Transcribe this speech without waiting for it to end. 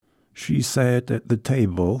She sat at the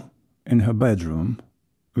table in her bedroom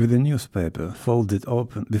with a newspaper folded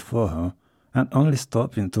open before her and only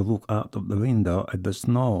stopping to look out of the window at the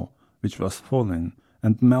snow which was falling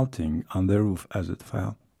and melting on the roof as it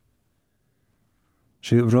fell.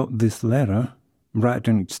 She wrote this letter,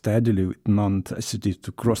 writing it steadily with no necessity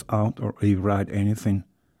to cross out or rewrite anything.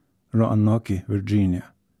 Roanoke,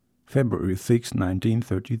 Virginia, February 6,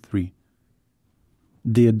 1933.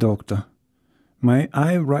 Dear Doctor, may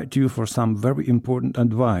I write you for some very important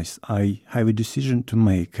advice? I have a decision to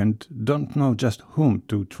make and don't know just whom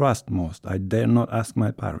to trust most. I dare not ask my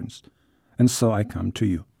parents, and so I come to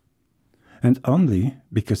you. And only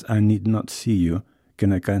because I need not see you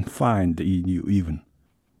can I confide in you even.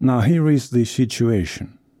 Now here is the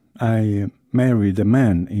situation. I married a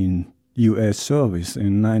man in U.S. service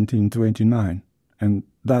in 1929, and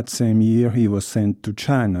that same year he was sent to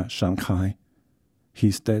China, Shanghai. He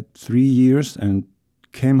stayed 3 years and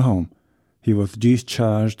came home. He was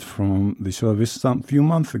discharged from the service some few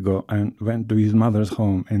months ago and went to his mother's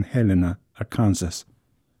home in Helena, Arkansas.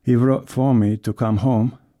 He wrote for me to come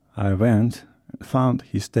home. I went and found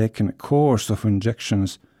he's taken a course of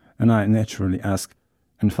injections, and I naturally asked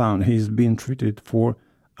and found he's been treated for,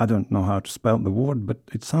 I don't know how to spell the word, but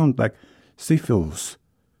it sounds like syphilis.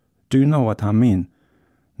 Do you know what I mean?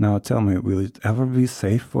 Now tell me, will it ever be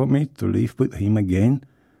safe for me to live with him again?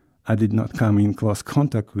 I did not come in close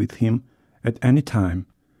contact with him at any time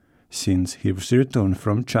since he was returned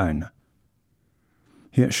from China.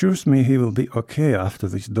 He assures me he will be okay after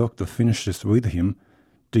this doctor finishes with him.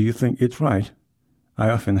 Do you think it's right? I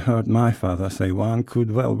often heard my father say one could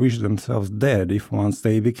well wish themselves dead if once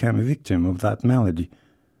they became a victim of that malady.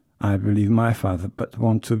 I believe my father, but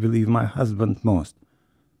want to believe my husband most.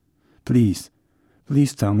 Please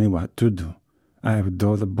tell me what to do. I have a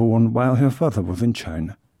daughter born while her father was in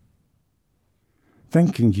China.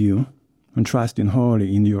 Thanking you and trusting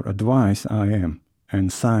wholly in your advice, I am,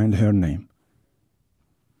 and signed her name.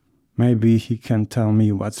 Maybe he can tell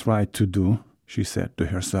me what's right to do, she said to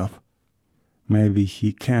herself. Maybe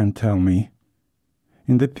he can tell me.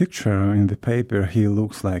 In the picture in the paper he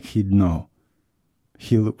looks like he'd know.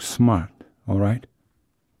 He looks smart, all right?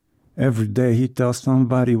 Every day he tells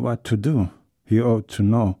somebody what to do. He ought to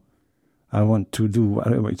know. I want to do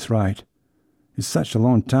whatever is right. It's such a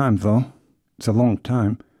long time, though. It's a long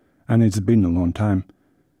time, and it's been a long time.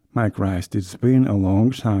 My Christ, it's been a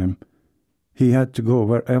long time. He had to go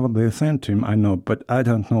wherever they sent him, I know, but I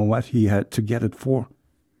don't know what he had to get it for.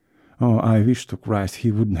 Oh, I wish to Christ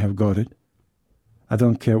he wouldn't have got it. I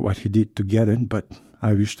don't care what he did to get it, but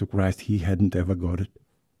I wish to Christ he hadn't ever got it.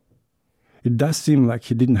 It does seem like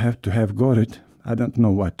he didn't have to have got it. I don't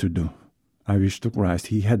know what to do. I wish to Christ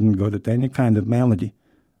he hadn't got it any kind of malady.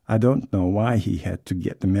 I don't know why he had to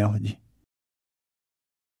get the malady.